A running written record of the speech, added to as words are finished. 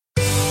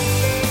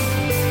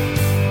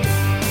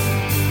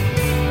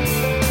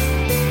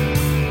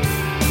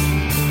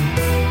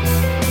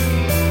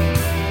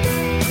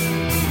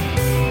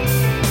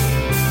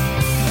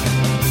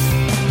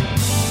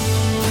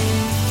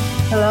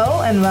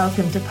and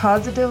welcome to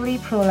Positively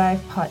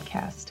Pro-Life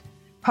Podcast.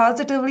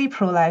 Positively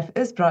Pro-Life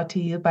is brought to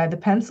you by the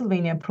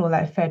Pennsylvania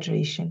Pro-Life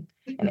Federation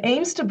and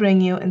aims to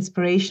bring you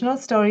inspirational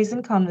stories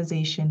and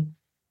conversation,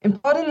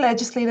 important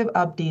legislative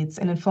updates,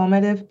 and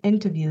informative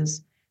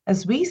interviews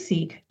as we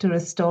seek to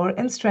restore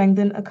and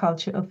strengthen a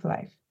culture of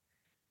life.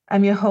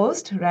 I'm your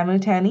host,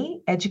 Ramil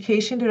Tani,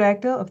 Education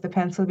Director of the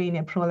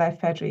Pennsylvania Pro-Life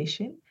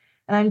Federation,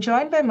 and I'm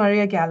joined by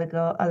Maria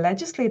Gallagher, a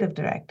Legislative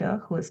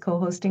Director, who is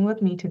co-hosting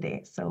with me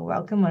today. So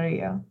welcome,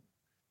 Maria.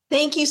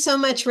 Thank you so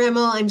much,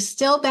 Rimmel. I'm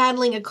still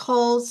battling a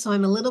cold, so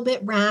I'm a little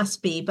bit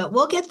raspy, but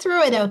we'll get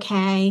through it,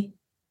 okay?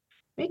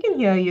 We can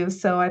hear you,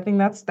 so I think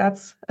that's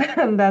that's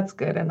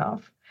good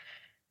enough.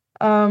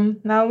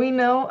 Now we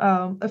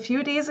know a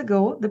few days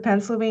ago, the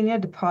Pennsylvania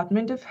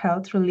Department of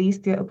Health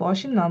released their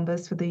abortion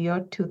numbers for the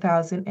year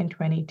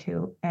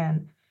 2022,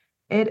 and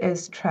it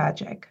is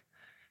tragic.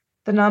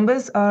 The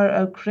numbers are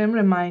a grim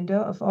reminder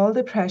of all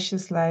the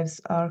precious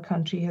lives our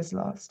country has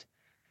lost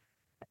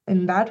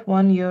in that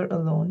one year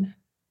alone.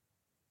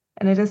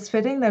 And it is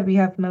fitting that we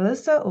have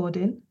Melissa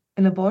Ohden,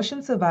 an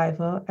abortion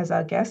survivor, as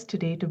our guest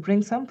today to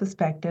bring some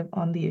perspective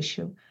on the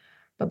issue.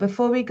 But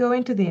before we go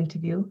into the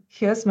interview,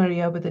 here's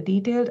Maria with a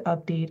detailed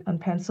update on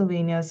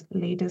Pennsylvania's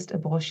latest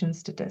abortion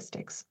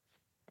statistics.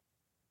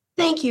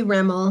 Thank you,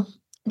 Rimmel.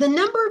 The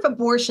number of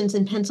abortions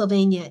in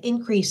Pennsylvania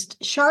increased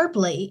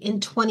sharply in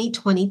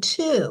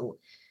 2022.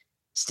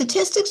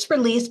 Statistics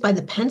released by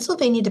the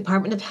Pennsylvania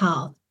Department of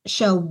Health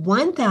show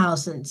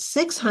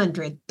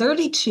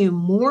 1,632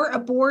 more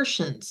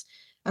abortions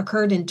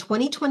occurred in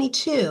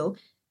 2022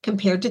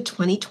 compared to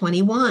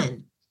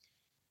 2021.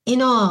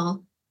 In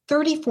all,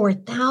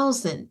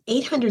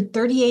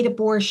 34,838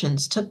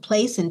 abortions took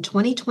place in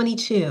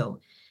 2022,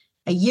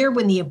 a year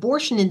when the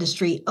abortion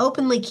industry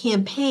openly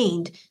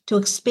campaigned to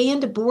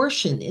expand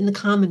abortion in the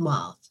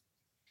Commonwealth.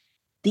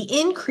 The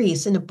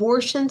increase in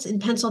abortions in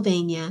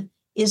Pennsylvania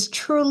is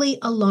truly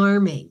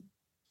alarming.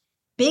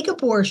 Big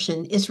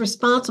abortion is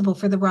responsible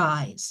for the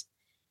rise.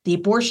 The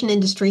abortion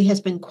industry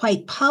has been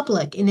quite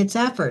public in its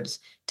efforts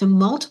to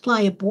multiply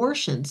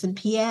abortions in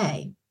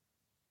PA.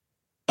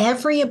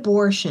 Every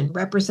abortion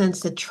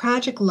represents the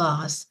tragic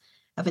loss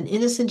of an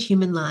innocent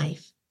human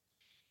life.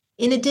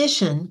 In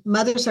addition,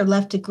 mothers are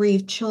left to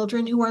grieve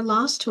children who are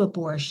lost to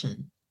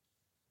abortion.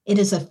 It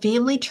is a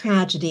family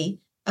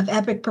tragedy of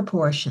epic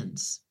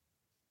proportions.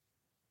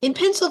 In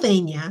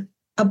Pennsylvania,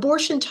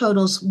 abortion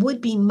totals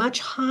would be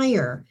much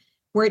higher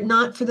were it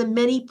not for the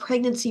many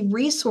pregnancy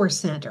resource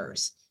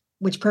centers,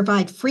 which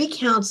provide free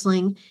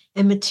counseling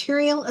and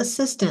material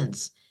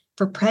assistance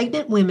for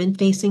pregnant women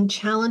facing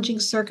challenging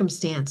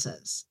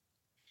circumstances.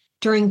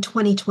 During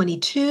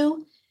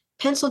 2022,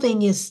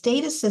 Pennsylvania's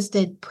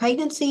state-assisted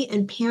pregnancy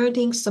and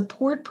parenting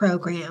support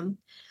program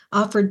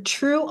offered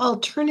true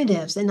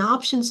alternatives and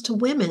options to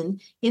women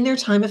in their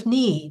time of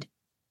need.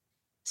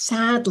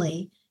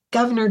 Sadly,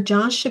 Governor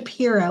Josh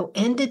Shapiro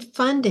ended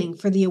funding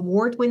for the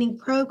award-winning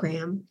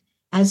program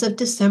as of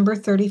December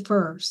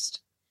 31st.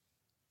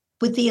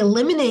 With the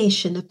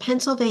elimination of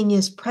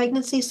Pennsylvania's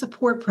pregnancy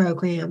support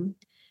program,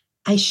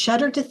 I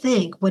shudder to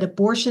think what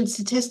abortion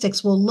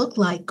statistics will look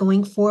like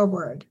going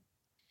forward.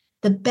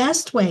 The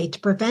best way to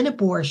prevent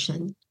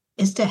abortion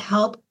is to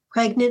help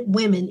pregnant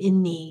women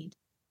in need.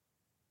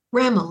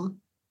 Rimmel.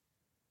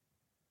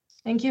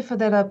 Thank you for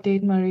that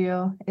update,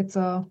 Maria.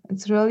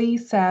 It's really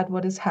sad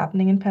what is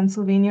happening in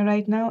Pennsylvania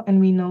right now,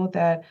 and we know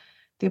that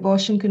the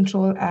Abortion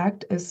Control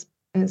Act is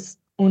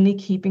only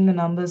keeping the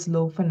numbers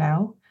low for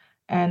now,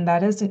 and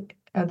that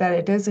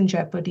it is in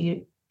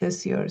jeopardy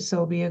this year.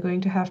 So we are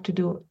going to have to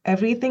do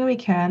everything we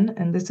can,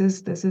 and this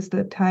is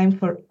the time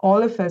for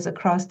all of us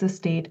across the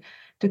state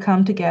to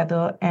come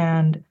together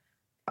and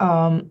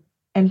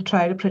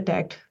try to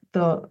protect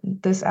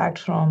this act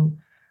from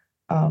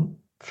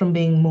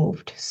being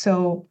moved.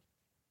 So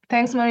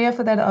thanks, Maria,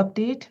 for that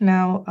update.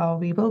 Now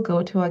we will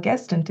go to our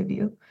guest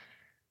interview.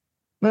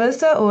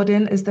 Melissa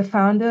Ohden is the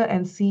founder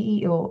and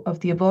CEO of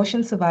the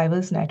Abortion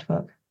Survivors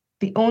Network,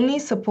 the only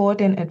support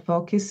and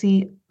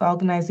advocacy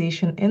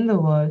organization in the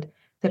world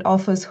that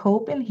offers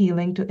hope and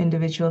healing to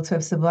individuals who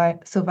have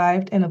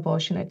survived an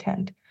abortion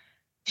attempt.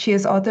 She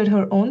has authored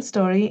her own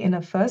story in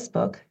her first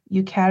book,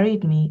 You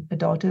Carried Me, A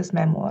Daughter's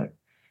Memoir.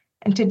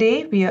 And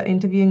today we are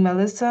interviewing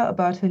Melissa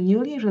about her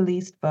newly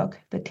released book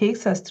that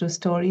takes us through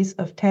stories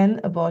of 10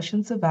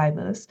 abortion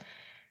survivors,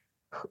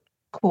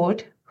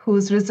 quote,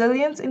 whose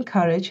resilience and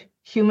courage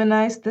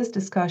humanized this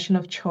discussion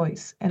of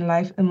choice and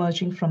life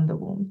emerging from the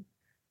womb.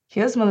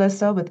 Here's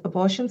Melissa with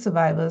Abortion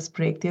Survivors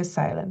Break Their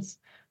Silence.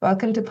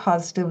 Welcome to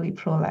Positively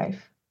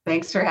Pro-Life.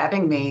 Thanks for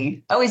having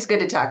me. Always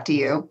good to talk to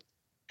you.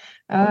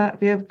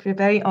 We're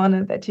very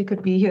honored that you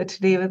could be here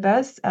today with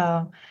us.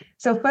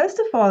 So first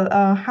of all,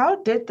 how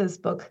did this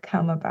book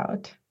come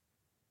about?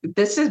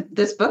 This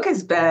book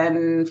has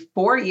been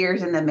 4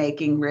 years in the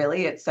making,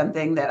 really. It's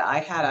something that I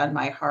had on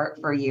my heart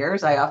for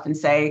years. I often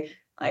say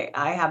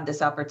I have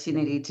this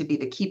opportunity to be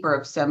the keeper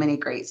of so many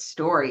great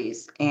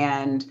stories.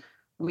 And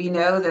we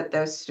know that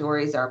those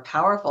stories are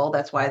powerful.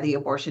 That's why the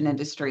abortion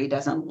industry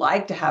doesn't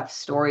like to have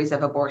stories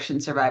of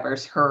abortion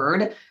survivors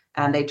heard.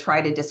 and they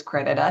try to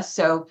discredit us.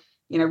 So,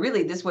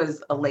 really, this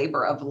was a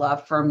labor of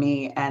love for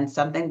me and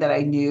something that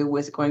I knew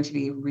was going to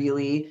be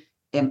really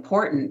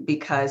important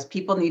because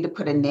people need to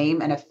put a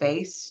name and a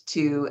face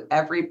to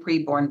every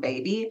preborn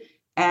baby.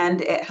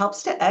 And it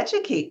helps to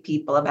educate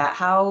people about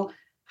how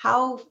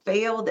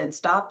failed and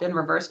stopped and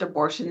reversed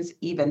abortions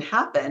even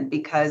happen.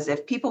 Because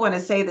if people want to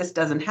say this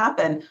doesn't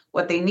happen,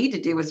 what they need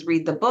to do is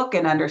read the book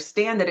and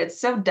understand that it's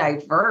so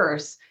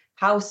diverse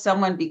how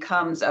someone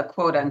becomes a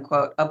quote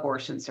unquote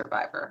abortion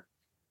survivor.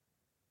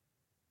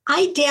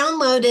 I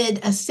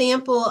downloaded a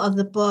sample of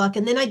the book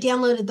and then I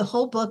downloaded the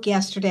whole book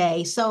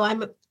yesterday. So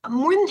I'm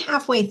more than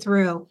halfway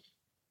through.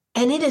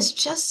 And it is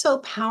just so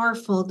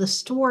powerful, the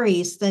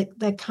stories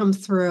that come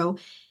through.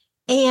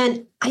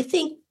 And I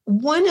think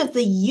one of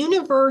the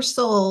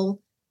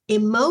universal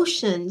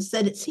emotions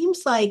that it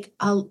seems like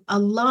a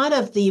lot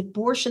of the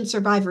abortion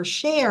survivors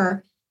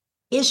share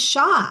is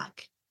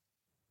shock,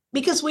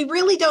 because we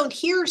really don't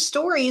hear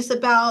stories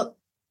about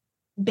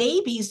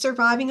babies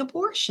surviving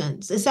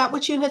abortions. Is that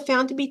what you have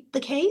found to be the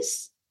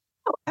case?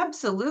 Oh,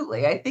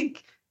 absolutely. I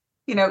think,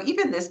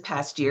 even this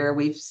past year,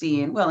 we've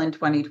seen, well, in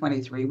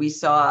 2023, we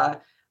saw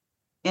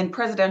in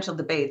presidential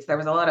debates, there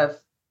was a lot of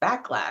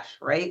backlash,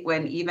 right?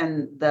 When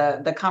even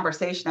the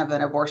conversation of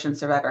an abortion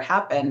survivor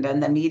happened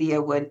and the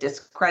media would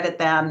discredit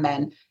them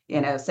and,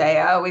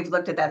 say, oh, we've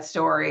looked at that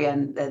story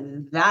and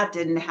that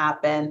didn't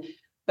happen.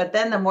 But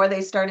then the more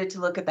they started to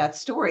look at that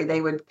story,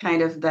 they would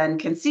kind of then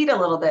concede a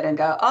little bit and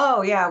go,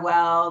 oh, yeah,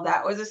 well,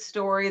 that was a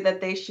story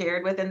that they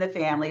shared within the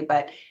family.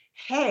 But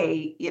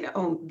hey,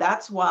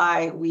 that's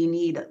why we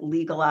need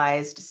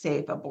legalized,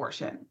 safe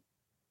abortion.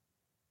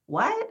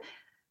 What?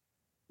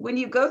 When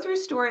you go through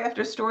story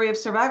after story of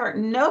survivor,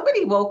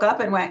 nobody woke up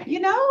and went,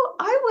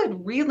 I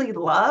would really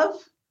love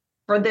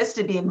for this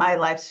to be my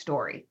life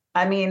story.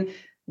 I mean,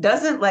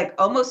 doesn't like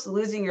almost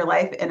losing your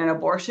life in an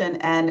abortion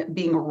and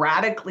being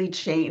radically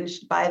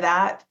changed by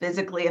that,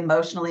 physically,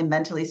 emotionally,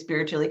 mentally,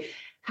 spiritually,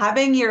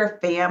 having your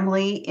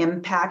family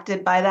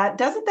impacted by that,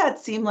 doesn't that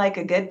seem like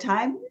a good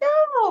time?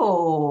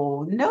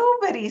 No,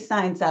 nobody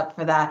signs up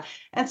for that.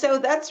 And so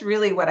that's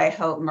really what I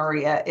hope,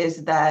 Maria,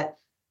 is that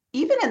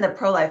even in the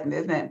pro-life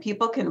movement,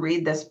 people can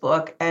read this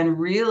book and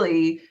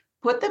really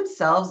put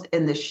themselves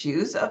in the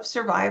shoes of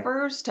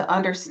survivors to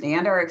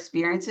understand our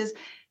experiences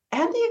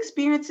and the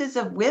experiences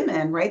of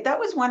women, right? That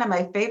was one of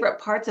my favorite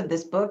parts of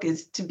this book,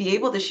 is to be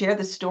able to share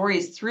the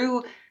stories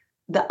through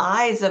the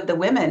eyes of the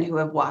women who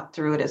have walked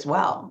through it as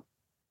well.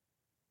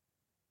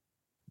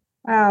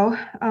 Wow.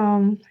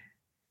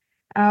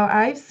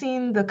 I've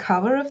seen the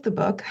cover of the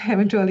book. I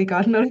haven't really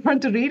gotten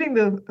around to reading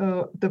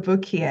the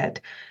book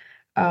yet,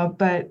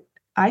 but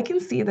I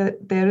can see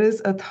that there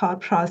is a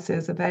thought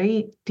process, a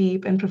very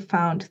deep and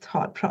profound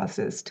thought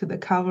process to the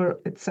cover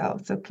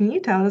itself. So can you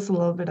tell us a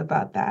little bit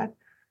about that?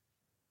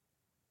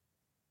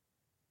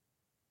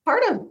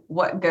 Part of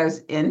what goes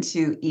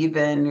into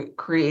even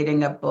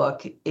creating a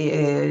book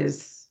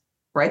is,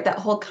 right, that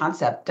whole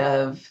concept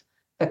of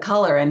the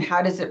color and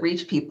how does it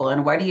reach people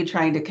and what are you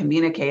trying to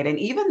communicate? And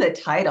even the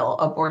title,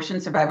 Abortion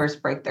Survivors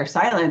Break Their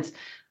Silence,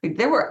 like,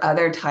 there were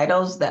other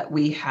titles that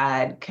we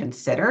had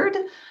considered,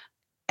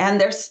 and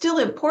they're still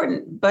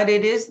important, but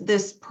it is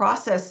this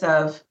process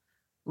of,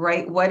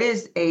 right, what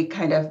is a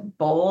kind of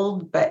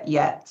bold but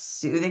yet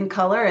soothing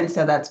color? And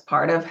so that's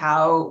part of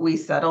how we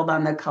settled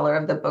on the color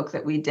of the book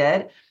that we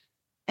did.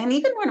 And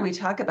even when we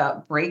talk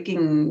about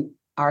breaking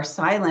our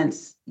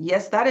silence,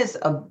 yes, that is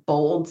a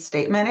bold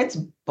statement. It's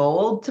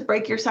bold to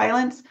break your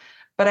silence.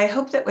 But I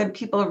hope that when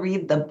people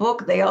read the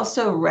book, they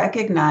also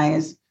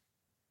recognize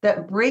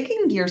that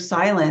breaking your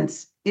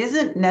silence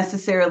isn't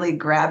necessarily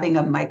grabbing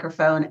a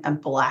microphone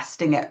and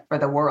blasting it for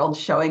the world,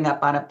 showing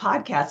up on a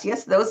podcast.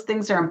 Yes, those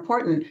things are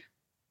important.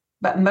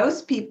 But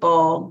most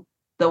people,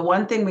 the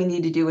one thing we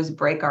need to do is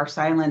break our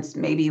silence,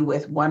 maybe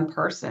with one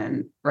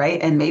person, right?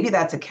 And maybe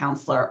that's a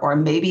counselor, or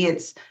maybe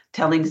it's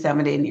telling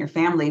somebody in your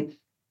family,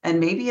 and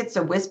maybe it's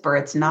a whisper,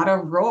 it's not a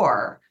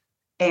roar.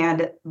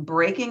 And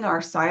breaking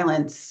our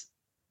silence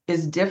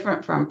is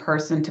different from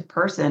person to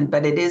person,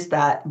 but it is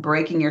that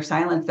breaking your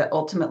silence that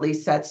ultimately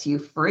sets you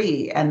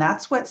free. And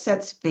that's what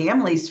sets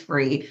families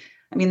free.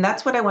 I mean,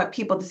 that's what I want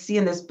people to see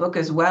in this book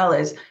as well,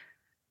 is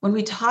when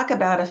we talk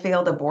about a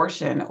failed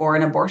abortion or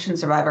an abortion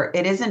survivor,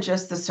 it isn't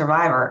just the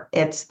survivor,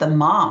 it's the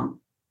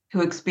mom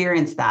who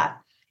experienced that.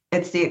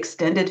 It's the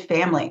extended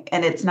family.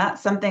 And it's not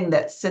something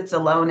that sits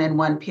alone in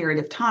one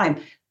period of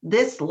time.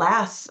 This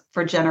lasts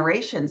for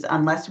generations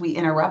unless we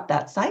interrupt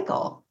that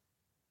cycle.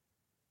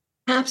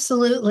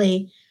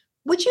 Absolutely.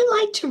 Would you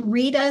like to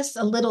read us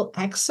a little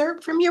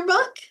excerpt from your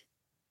book?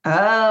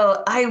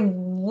 Oh, I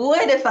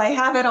would if I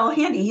have it all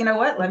handy. You know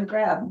what? Let me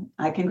grab.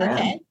 I can grab.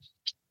 Okay.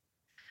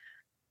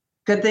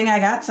 Good thing I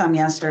got some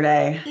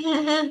yesterday.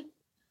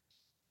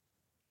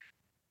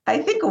 I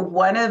think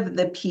one of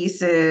the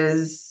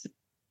pieces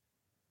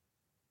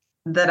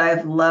that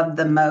I've loved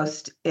the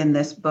most in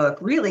this book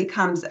really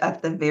comes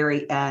at the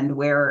very end,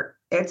 where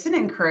it's an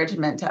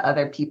encouragement to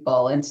other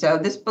people. And so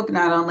this book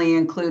not only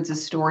includes the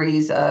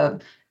stories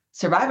of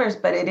survivors,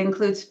 but it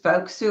includes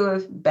folks who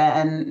have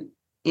been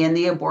in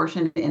the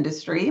abortion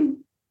industry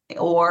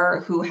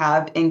or who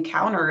have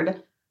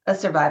encountered a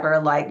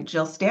survivor like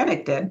Jill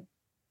Stanek did.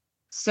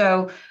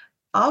 So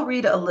I'll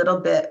read a little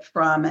bit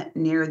from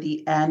near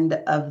the end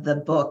of the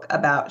book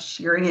about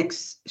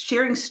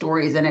sharing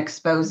stories and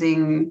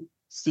exposing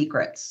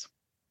secrets.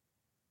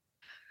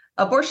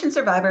 Abortion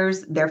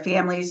survivors, their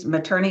families,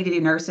 maternity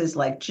nurses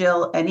like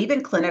Jill, and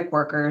even clinic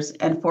workers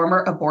and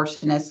former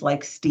abortionists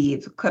like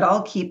Steve could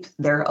all keep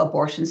their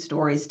abortion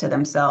stories to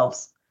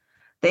themselves.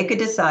 They could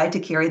decide to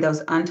carry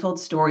those untold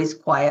stories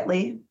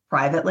quietly,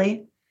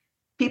 privately.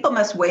 People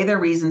must weigh their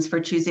reasons for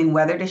choosing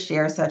whether to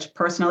share such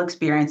personal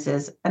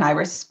experiences, and I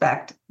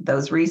respect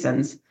those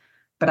reasons.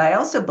 But I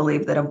also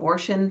believe that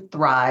abortion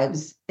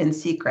thrives in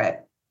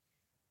secret.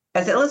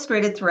 As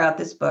illustrated throughout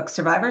this book,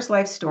 survivors'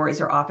 life stories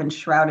are often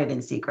shrouded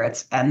in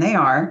secrets, and they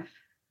are.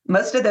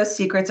 Most of those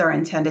secrets are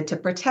intended to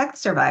protect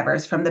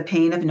survivors from the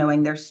pain of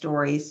knowing their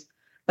stories.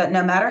 But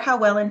no matter how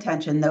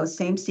well-intentioned, those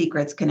same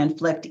secrets can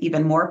inflict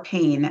even more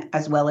pain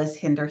as well as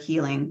hinder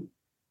healing.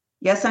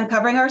 Yes,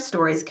 uncovering our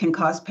stories can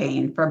cause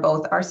pain for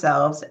both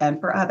ourselves and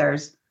for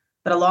others,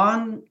 but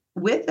along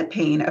with the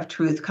pain of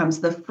truth comes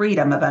the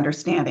freedom of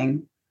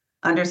understanding.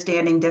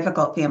 Understanding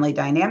difficult family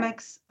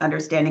dynamics,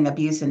 understanding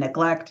abuse and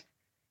neglect,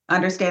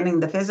 understanding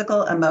the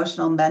physical,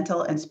 emotional,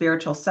 mental, and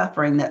spiritual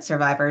suffering that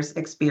survivors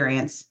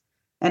experience.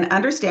 And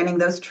understanding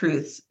those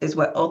truths is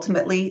what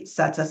ultimately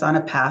sets us on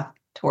a path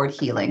toward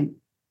healing.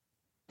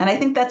 And I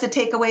think that's a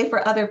takeaway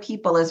for other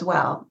people as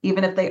well,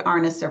 even if they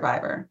aren't a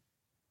survivor.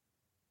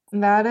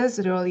 That is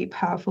a really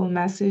powerful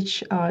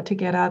message to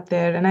get out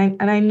there. And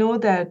I know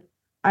that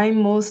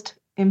I'm most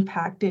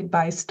impacted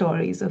by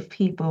stories of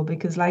people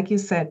because, like you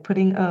said,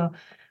 putting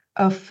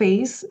a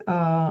face,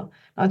 not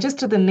just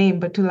to the name,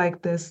 but to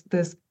like this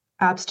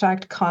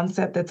abstract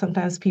concept that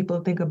sometimes people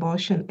think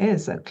abortion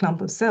is a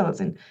clump of cells,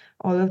 and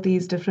all of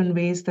these different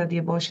ways that the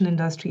abortion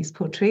industry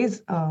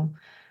portrays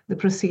the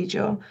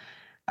procedure.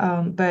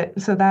 But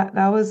so that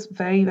was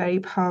very, very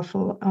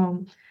powerful.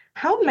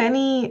 How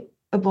many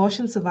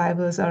abortion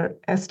survivors are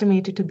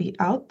estimated to be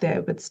out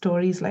there with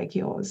stories like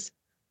yours?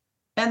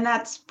 And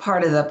that's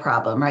part of the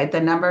problem, right? The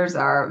numbers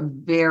are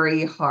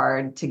very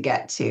hard to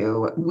get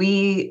to.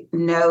 We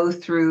know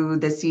through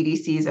the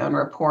CDC's own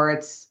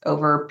reports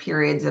over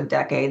periods of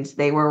decades,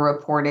 they were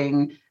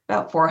reporting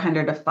about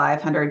 400 to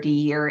 500 a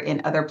year.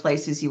 In other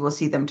places, you will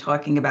see them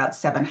talking about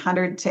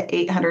 700 to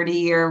 800 a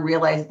year.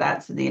 Realize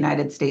that's in the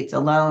United States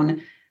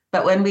alone.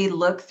 But when we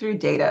look through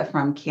data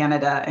from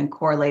Canada and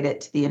correlate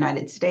it to the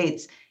United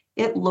States,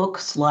 it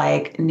looks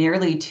like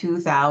nearly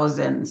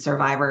 2,000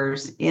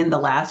 survivors in the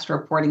last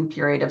reporting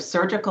period of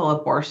surgical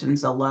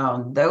abortions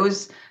alone.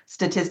 Those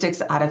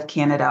statistics out of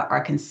Canada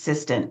are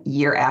consistent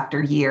year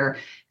after year.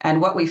 And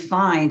what we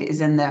find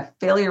is in the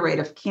failure rate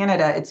of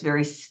Canada, it's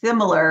very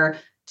similar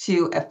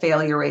to a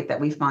failure rate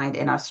that we find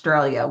in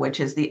Australia,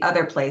 which is the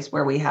other place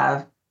where we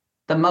have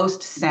the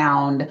most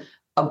sound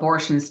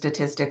abortion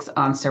statistics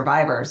on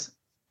survivors.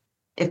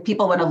 If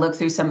people want to look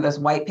through some of those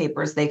white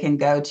papers, they can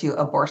go to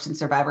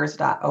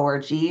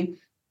abortionsurvivors.org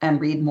and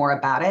read more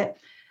about it.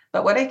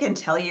 But what I can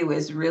tell you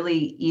is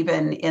really,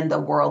 even in the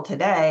world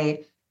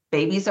today,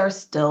 babies are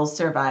still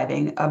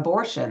surviving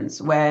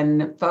abortions.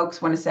 When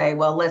folks want to say,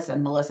 well,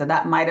 listen, Melissa,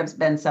 that might have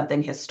been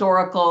something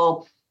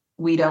historical.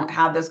 We don't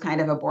have those kind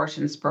of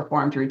abortions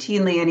performed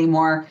routinely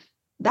anymore.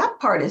 That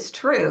part is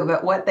true,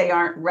 but what they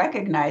aren't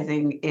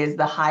recognizing is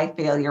the high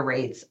failure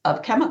rates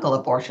of chemical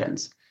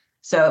abortions.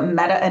 So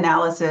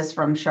meta-analysis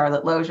from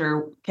Charlotte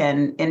Lozier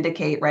can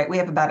indicate, right, we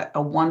have about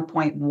a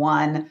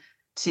 1.1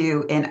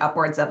 to in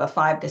upwards of a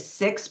 5 to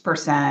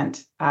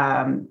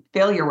 6%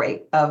 failure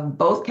rate of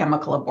both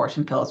chemical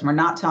abortion pills. We're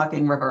not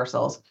talking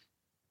reversals.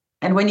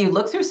 And when you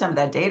look through some of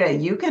that data,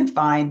 you can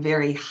find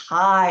very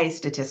high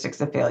statistics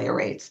of failure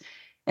rates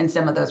in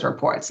some of those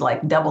reports,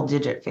 like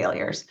double-digit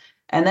failures.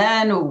 And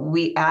then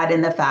we add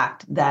in the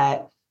fact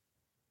that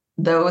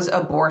those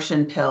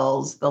abortion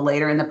pills, the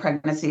later in the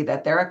pregnancy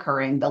that they're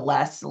occurring, the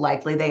less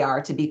likely they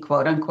are to be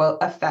quote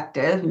unquote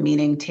effective,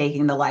 meaning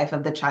taking the life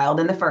of the child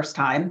in the first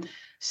time.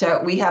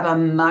 So we have a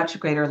much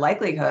greater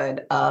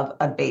likelihood of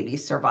a baby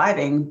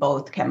surviving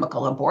both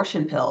chemical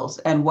abortion pills.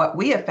 And what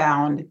we have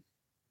found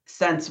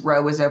since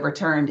Roe was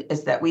overturned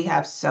is that we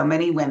have so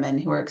many women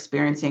who are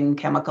experiencing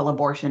chemical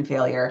abortion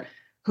failure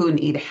who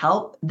need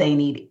help. They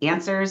need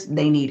answers.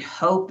 They need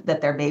hope that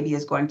their baby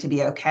is going to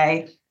be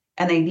okay.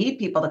 And they need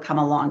people to come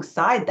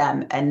alongside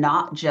them and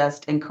not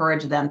just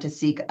encourage them to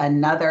seek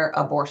another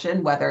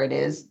abortion, whether it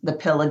is the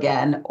pill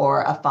again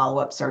or a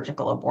follow-up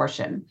surgical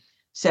abortion.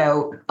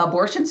 So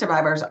abortion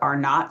survivors are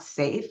not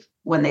safe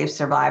when they've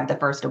survived the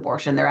first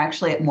abortion. They're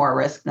actually at more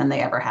risk than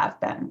they ever have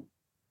been.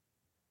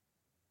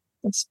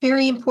 It's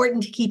very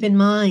important to keep in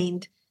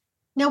mind.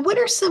 Now, what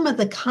are some of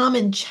the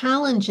common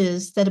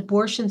challenges that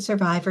abortion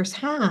survivors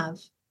have?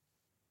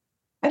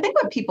 I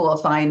think what people will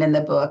find in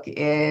the book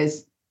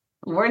is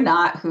we're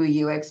not who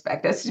you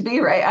expect us to be,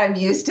 right? I'm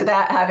used to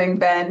that, having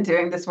been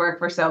doing this work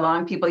for so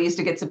long. People used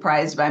to get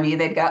surprised by me.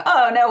 They'd go,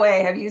 "Oh, no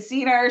way. Have you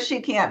seen her? She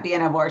can't be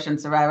an abortion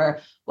survivor."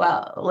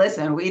 Well,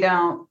 listen, we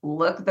don't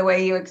look the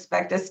way you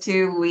expect us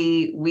to.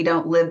 We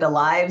don't live the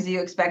lives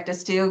you expect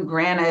us to.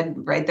 Granted,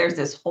 right, there's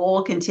this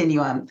whole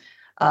continuum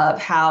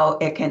of how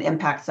it can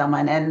impact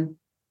someone. And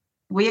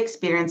we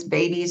experience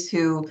babies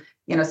who,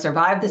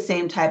 survive the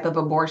same type of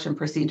abortion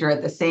procedure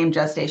at the same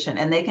gestation,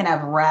 and they can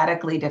have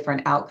radically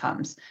different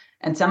outcomes.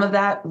 And some of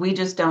that we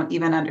just don't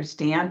even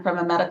understand from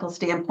a medical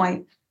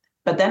standpoint.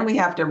 But then we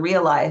have to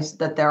realize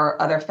that there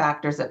are other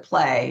factors at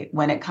play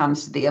when it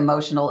comes to the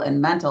emotional and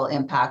mental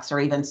impacts,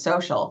 or even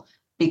social,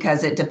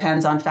 because it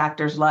depends on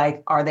factors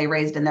like, are they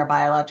raised in their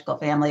biological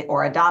family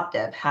or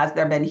adoptive? Has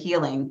there been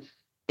healing?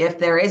 If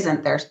there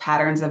isn't, there's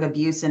patterns of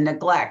abuse and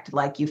neglect,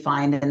 like you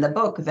find in the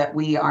book, that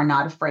we are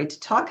not afraid to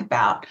talk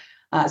about.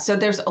 So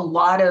there's a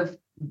lot of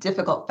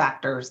difficult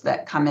factors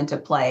that come into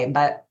play.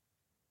 But,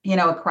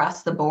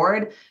 across the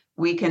board,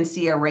 we can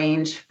see a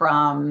range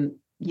from,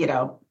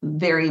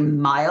 very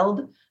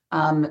mild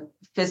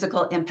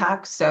physical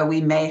impacts. So we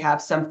may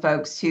have some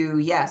folks who,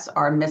 yes,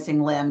 are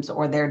missing limbs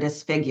or they're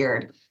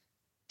disfigured,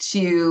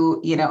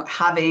 to,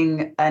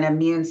 having an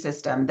immune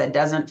system that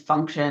doesn't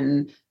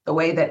function the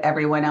way that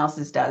everyone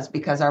else's does,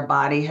 because our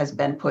body has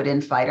been put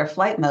in fight or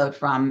flight mode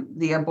from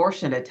the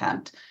abortion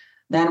attempt.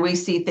 Then we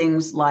see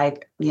things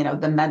like,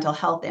 the mental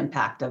health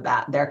impact of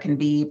that. There can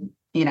be,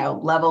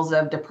 levels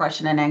of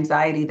depression and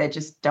anxiety that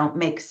just don't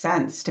make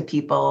sense to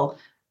people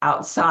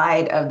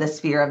outside of the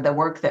sphere of the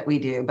work that we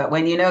do. But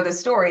when you know the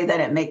story, then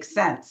it makes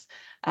sense.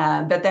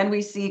 But then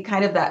we see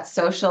kind of that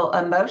social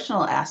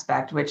emotional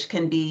aspect, which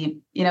can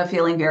be,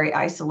 feeling very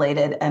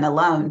isolated and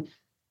alone.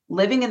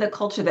 Living in the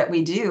culture that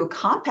we do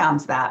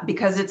compounds that,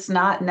 because it's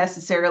not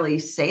necessarily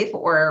safe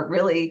or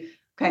really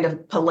kind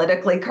of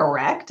politically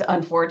correct,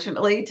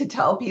 unfortunately, to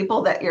tell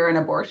people that you're an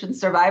abortion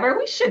survivor.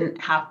 We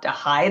shouldn't have to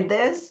hide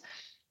this.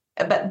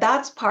 But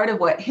that's part of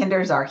what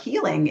hinders our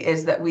healing,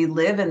 is that we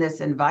live in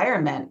this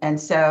environment. And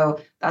so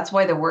that's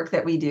why the work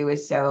that we do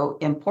is so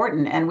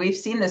important. And we've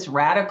seen this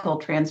radical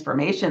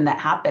transformation that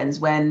happens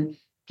when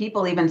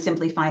people even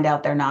simply find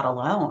out they're not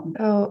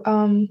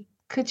alone.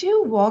 Could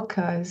you walk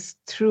us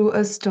through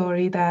a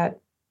story that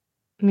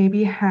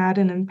maybe had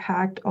an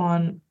impact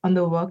on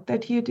the work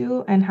that you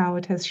do and how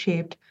it has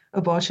shaped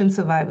Abortion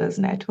Survivors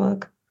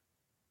Network?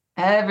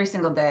 Every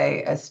single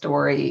day, a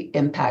story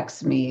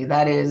impacts me.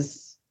 That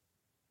is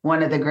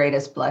one of the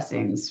greatest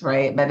blessings,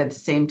 right? But at the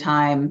same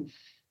time,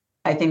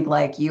 I think,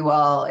 like you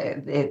all,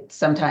 it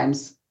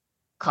sometimes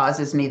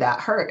causes me that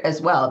hurt as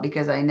well,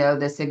 because I know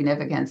the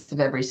significance of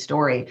every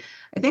story.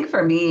 I think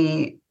for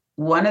me,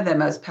 one of the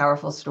most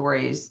powerful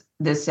stories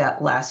this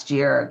last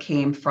year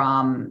came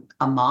from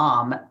a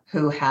mom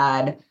who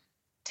had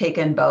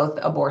taken both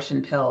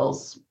abortion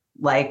pills.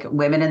 Like,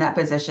 women in that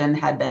position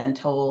had been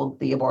told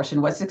the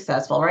abortion was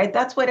successful, right?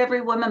 That's what every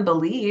woman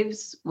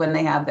believes when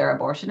they have their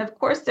abortion. Of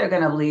course, they're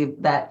going to believe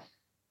that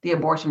the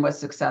abortion was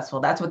successful.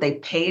 That's what they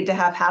paid to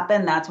have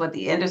happen. That's what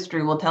the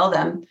industry will tell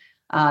them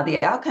the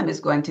outcome is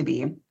going to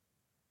be.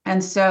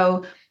 And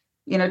so,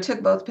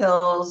 took both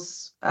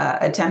pills,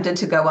 attempted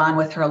to go on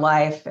with her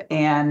life.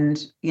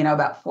 And,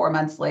 about 4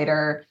 months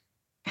later,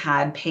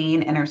 had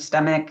pain in her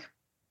stomach,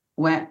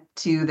 went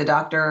to the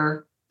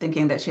doctor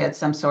thinking that she had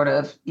some sort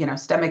of,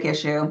 stomach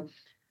issue.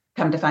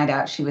 Come to find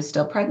out she was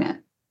still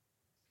pregnant.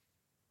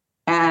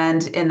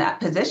 And in that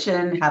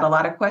position, had a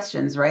lot of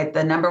questions, right?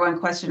 The number one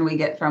question we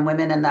get from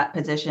women in that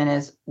position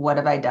is, what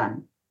have I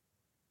done?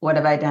 What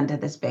have I done to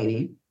this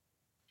baby?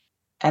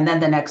 And then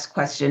the next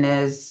question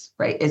is,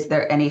 right, is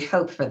there any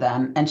hope for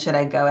them? And should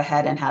I go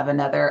ahead and have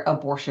another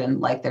abortion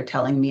like they're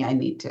telling me I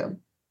need to?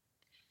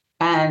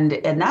 And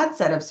in that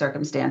set of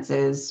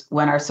circumstances,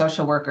 when our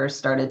social workers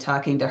started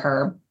talking to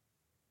her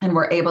and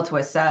were able to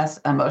assess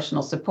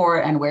emotional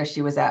support and where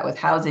she was at with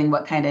housing,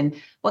 what kind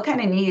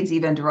of needs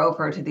even drove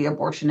her to the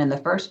abortion in the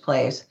first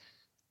place,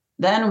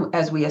 then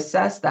as we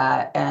assessed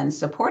that and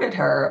supported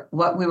her,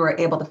 what we were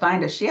able to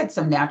find is she had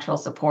some natural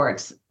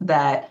supports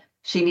that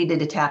she needed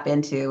to tap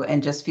into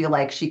and just feel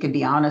like she could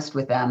be honest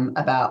with them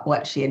about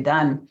what she had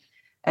done.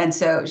 And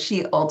so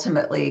she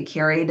ultimately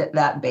carried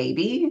that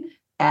baby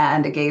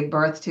and gave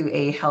birth to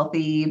a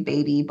healthy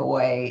baby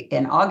boy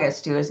in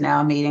August, who is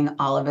now meeting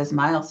all of his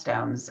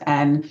milestones.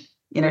 And,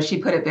 she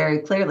put it very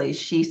clearly.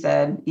 She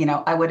said,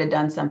 I would have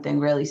done something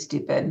really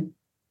stupid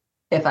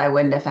if I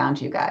wouldn't have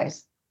found you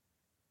guys.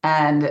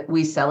 And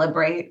we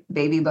celebrate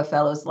baby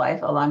Buffalo's life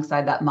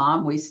alongside that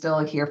mom. We still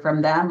hear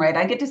from them, right?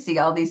 I get to see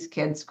all these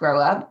kids grow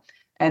up.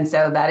 And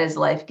so that is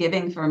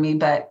life-giving for me.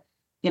 But,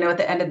 at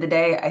the end of the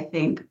day, I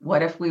think,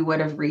 what if we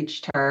would have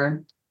reached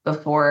her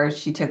before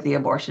she took the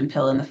abortion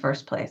pill in the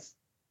first place?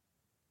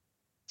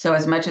 So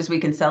as much as we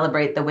can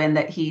celebrate the win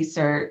that he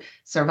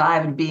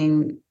survived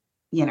being,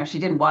 she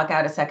didn't walk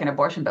out a second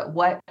abortion, but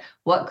what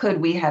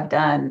could we have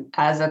done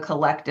as a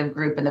collective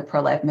group in the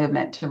pro-life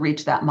movement to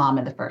reach that mom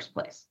in the first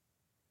place?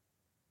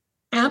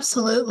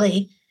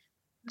 Absolutely.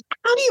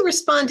 How do you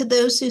respond to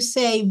those who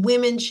say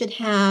women should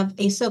have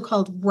a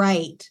so-called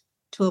right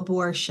to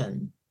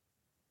abortion?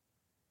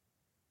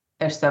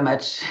 There's so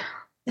much,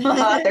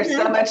 there's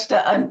so much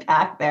to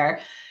unpack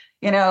there.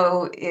 You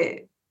know,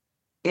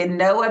 in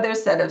no other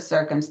set of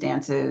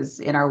circumstances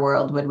in our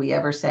world would we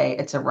ever say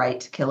it's a right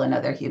to kill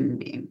another human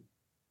being.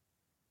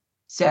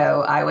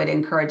 So I would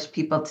encourage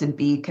people to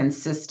be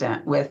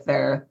consistent with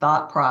their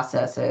thought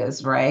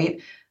processes,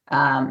 right?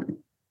 Um,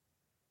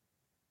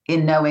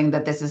 in knowing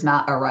that this is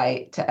not a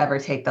right to ever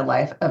take the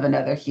life of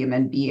another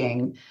human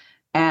being.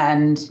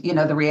 And, you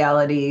know, the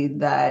reality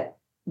that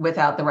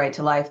without the right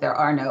to life, there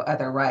are no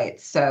other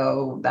rights.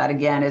 So that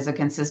again is a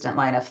consistent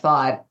line of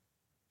thought.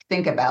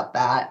 Think about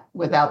that.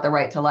 Without the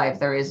right to life,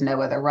 there is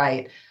no other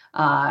right.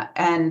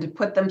 And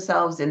put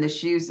themselves in the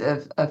shoes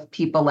of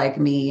people like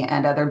me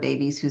and other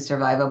babies who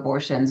survive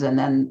abortions, and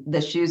then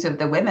the shoes of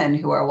the women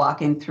who are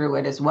walking through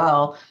it as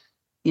well.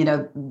 You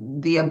know,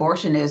 the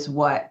abortion is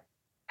what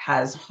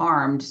has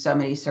harmed so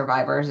many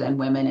survivors and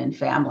women and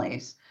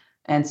families.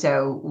 And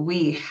so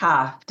we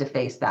have to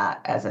face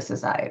that as a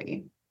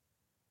society.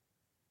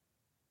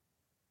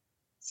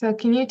 So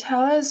can you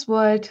tell us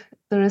what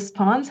the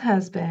response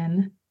has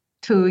been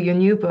to your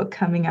new book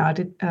coming out?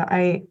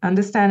 I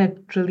understand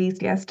it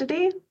released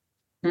yesterday.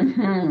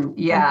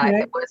 Yeah, Okay.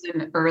 it was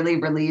an early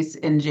release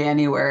in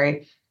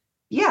January.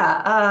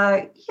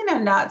 Yeah, you know,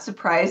 not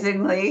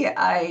surprisingly,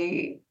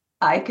 I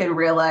can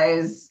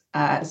realize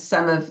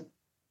some of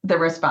the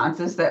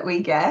responses that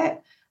we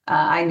get.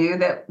 I knew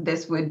that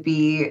this would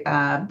be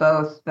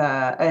both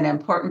an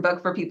important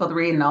book for people to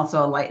read and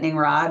also a lightning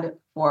rod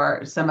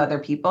for some other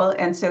people,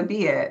 and so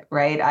be it,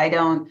 right? I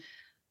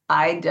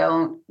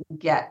don't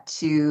get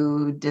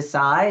to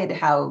decide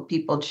how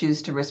people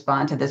choose to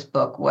respond to this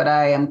book. What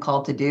I am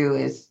called to do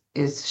is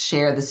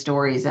share the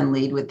stories and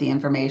lead with the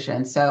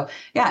information. So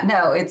yeah,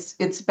 no,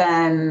 it's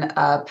been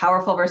a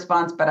powerful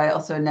response, but I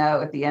also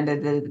know at the end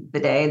of the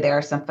day, there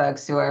are some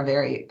folks who are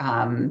very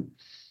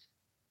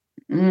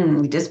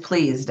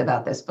displeased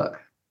about this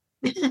book,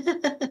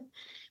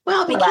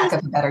 Well, for lack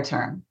of a better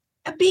term.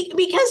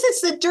 because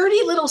it's the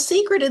dirty little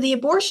secret of the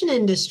abortion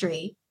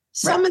industry.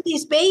 Some Right. of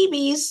these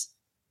babies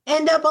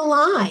end up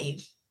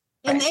alive,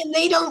 and Right. and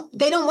they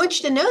don't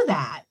want you to know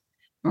that.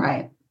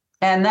 Right.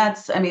 And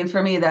that's, I mean,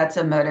 for me, that's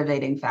a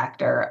motivating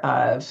factor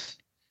of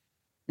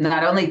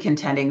not only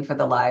contending for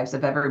the lives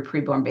of every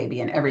preborn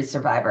baby and every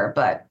survivor,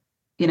 but,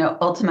 you know,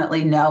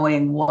 ultimately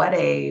knowing what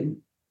a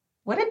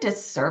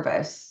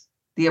disservice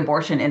the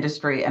abortion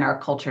industry and our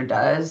culture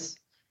does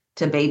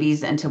to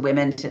babies and to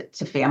women,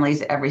 to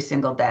families every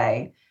single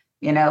day.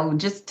 You know,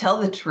 just tell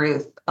the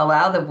truth,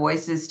 allow the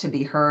voices to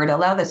be heard,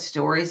 allow the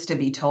stories to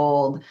be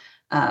told,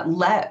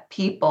 let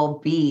people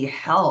be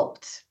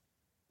helped.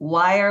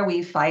 Why are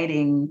we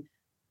fighting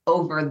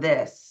over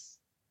this?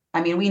 I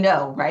mean, we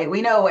know, right?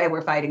 We know why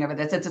we're fighting over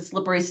this. It's a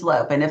slippery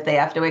slope. And if they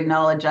have to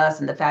acknowledge us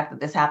and the fact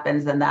that this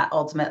happens, then that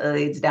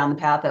ultimately leads down the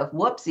path of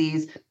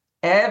whoopsies.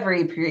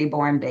 Every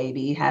preborn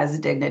baby has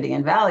dignity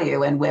and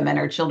value, and women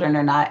or children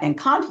are not in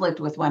conflict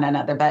with one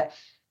another. But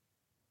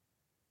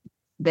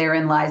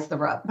therein lies the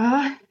rub.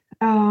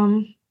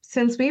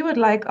 Since we would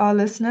like our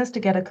listeners to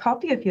get a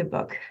copy of your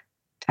book,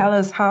 tell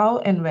us how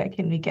and where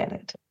can we get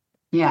it?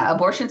 Yeah,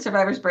 Abortion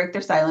Survivors Break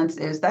Their Silence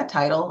is that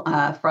title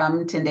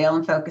from Tyndale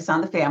and Focus on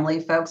the Family.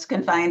 Folks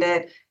can find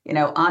it, you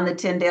know, on the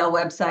Tyndale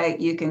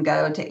website. You can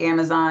go to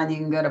Amazon, you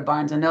can go to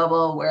Barnes and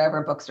Noble,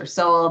 wherever books are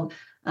sold.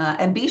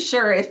 And be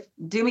sure,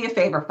 do me a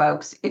favor,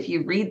 folks, if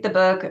you read the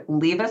book,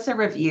 leave us a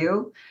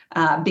review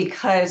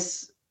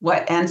because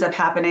what ends up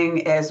happening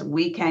is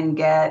we can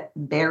get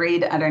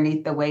buried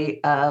underneath the weight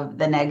of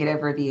the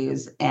negative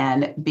reviews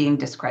and being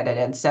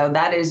discredited. So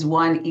that is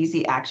one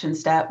easy action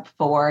step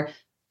for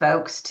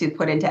folks to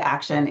put into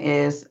action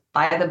is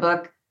buy the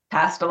book,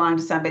 pass it along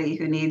to somebody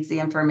who needs the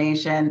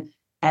information,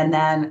 and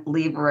then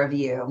leave a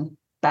review.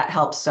 That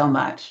helps so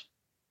much.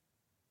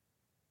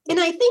 And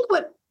I think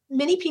what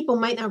many people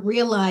might not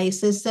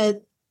realize is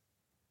that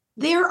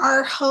there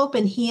are hope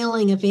and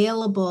healing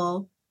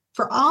available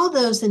for all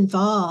those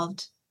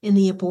involved in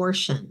the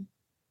abortion.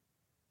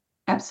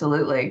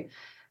 Absolutely.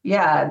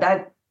 Yeah,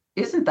 that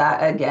isn't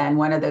that again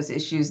one of those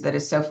issues that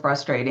is so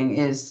frustrating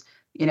is,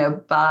 you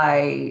know,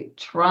 by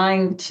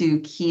trying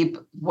to keep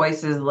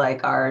voices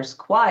like ours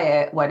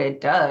quiet, what it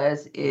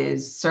does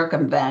is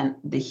circumvent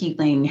the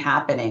healing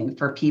happening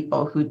for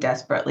people who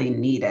desperately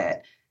need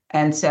it.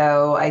 And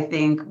so I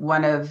think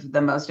one of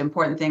the most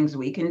important things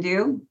we can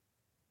do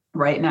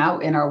right now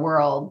in our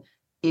world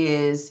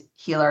is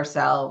heal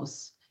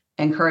ourselves,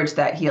 encourage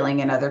that healing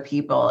in other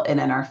people and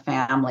in our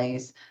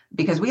families,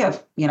 because we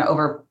have, you know,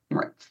 over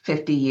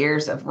 50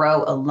 years of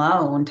Roe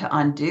alone to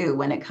undo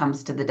when it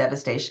comes to the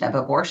devastation of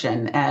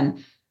abortion.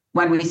 And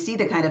when we see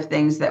the kind of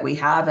things that we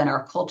have in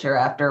our culture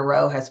after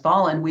Roe has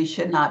fallen, we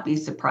should not be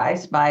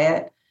surprised by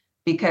it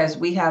because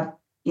we have,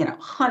 you know,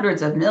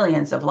 hundreds of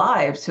millions of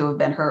lives who have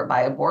been hurt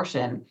by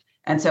abortion.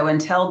 And so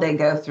until they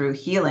go through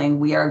healing,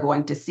 we are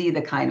going to see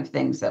the kind of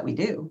things that we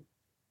do.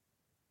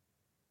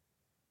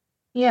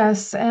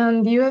 Yes,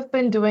 and you have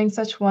been doing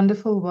such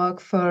wonderful work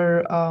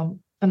for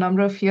a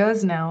number of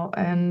years now.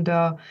 And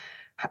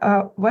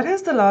what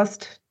has the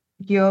last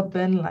year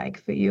been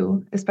like for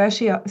you,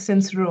 especially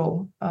since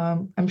Roe?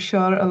 I'm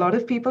sure a lot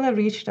of people have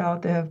reached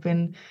out.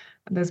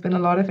 There's been a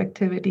lot of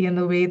activity in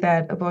the way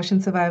that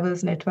Abortion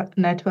Survivors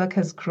Network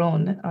has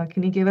grown.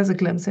 Can you give us a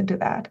glimpse into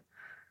that?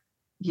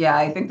 Yeah,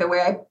 I think the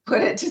way I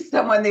put it to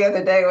someone the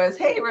other day was,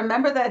 hey,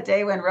 remember that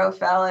day when Roe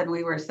fell and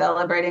we were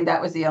celebrating?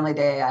 That was the only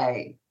day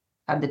I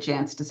had the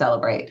chance to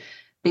celebrate.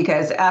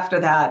 Because after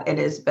that, it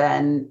has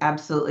been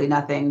absolutely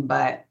nothing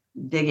but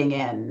digging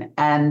in.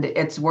 And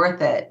it's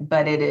worth it,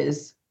 but it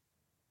is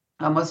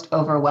almost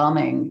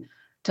overwhelming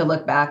to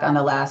look back on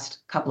the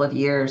last couple of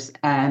years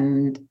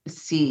and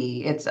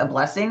see it's a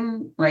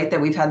blessing, right?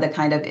 That we've had the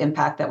kind of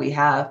impact that we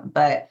have.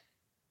 But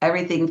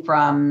everything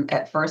from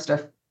at first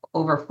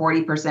over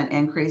 40%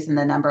 increase in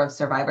the number of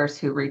survivors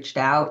who reached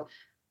out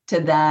to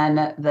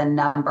then the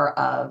number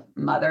of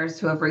mothers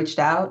who have reached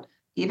out,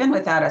 even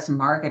without us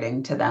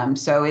marketing to them.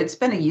 So it's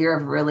been a year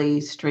of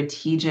really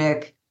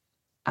strategic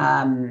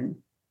planning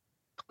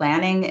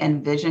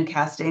and vision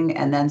casting,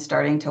 and then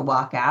starting to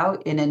walk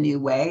out in a new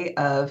way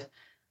of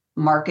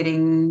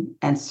marketing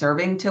and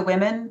serving to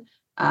women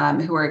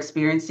who are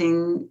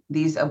experiencing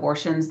these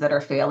abortions that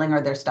are failing,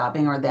 or they're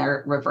stopping, or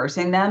they're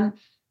reversing them,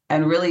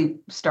 and really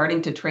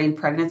starting to train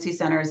pregnancy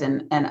centers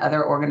and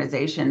other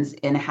organizations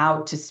in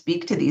how to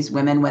speak to these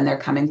women when they're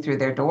coming through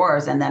their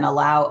doors, and then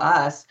allow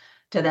us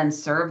to then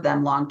serve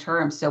them long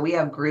term. So we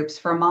have groups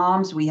for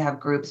moms, we have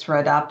groups for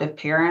adoptive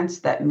parents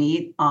that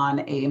meet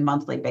on a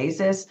monthly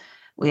basis.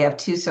 We have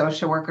 2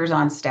 social workers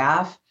on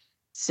staff.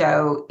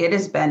 So it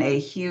has been a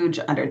huge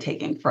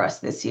undertaking for us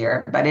this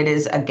year, but it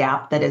is a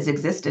gap that has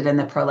existed in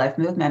the pro-life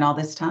movement all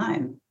this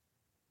time.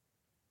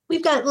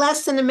 We've got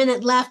less than a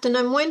minute left, and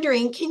I'm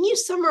wondering, can you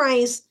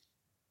summarize,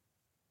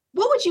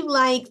 what would you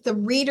like the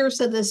readers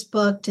of this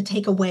book to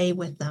take away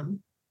with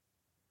them?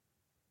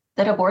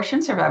 That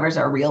abortion survivors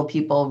are real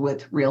people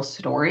with real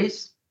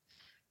stories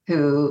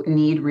who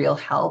need real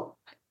help,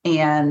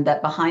 and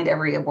that behind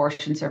every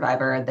abortion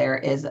survivor, there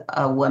is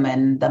a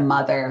woman, the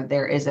mother,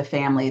 there is a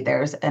family,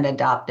 there's an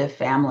adoptive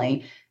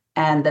family,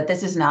 and that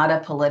this is not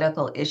a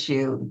political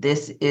issue.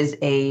 This is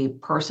a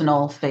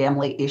personal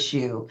family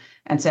issue.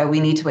 And so we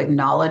need to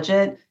acknowledge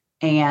it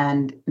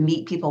and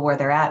meet people where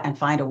they're at and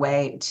find a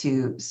way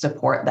to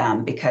support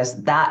them,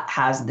 because that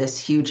has this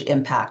huge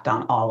impact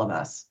on all of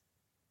us.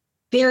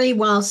 Very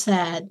well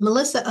said.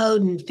 Melissa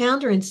Ohden,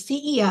 founder and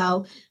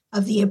CEO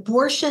of the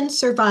Abortion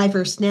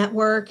Survivors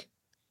Network,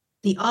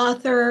 the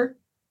author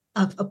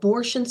of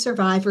Abortion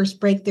Survivors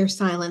Break Their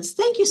Silence.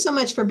 Thank you so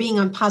much for being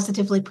on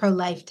Positively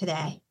Pro-Life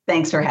today.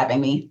 Thanks for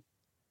having me.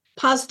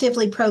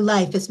 Positively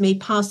Pro-Life is made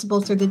possible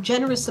through the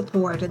generous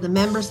support of the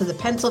members of the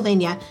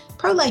Pennsylvania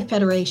Pro-Life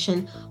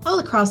Federation all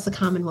across the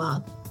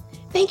Commonwealth.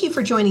 Thank you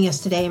for joining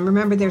us today, and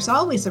remember, there's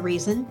always a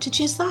reason to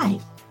choose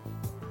life.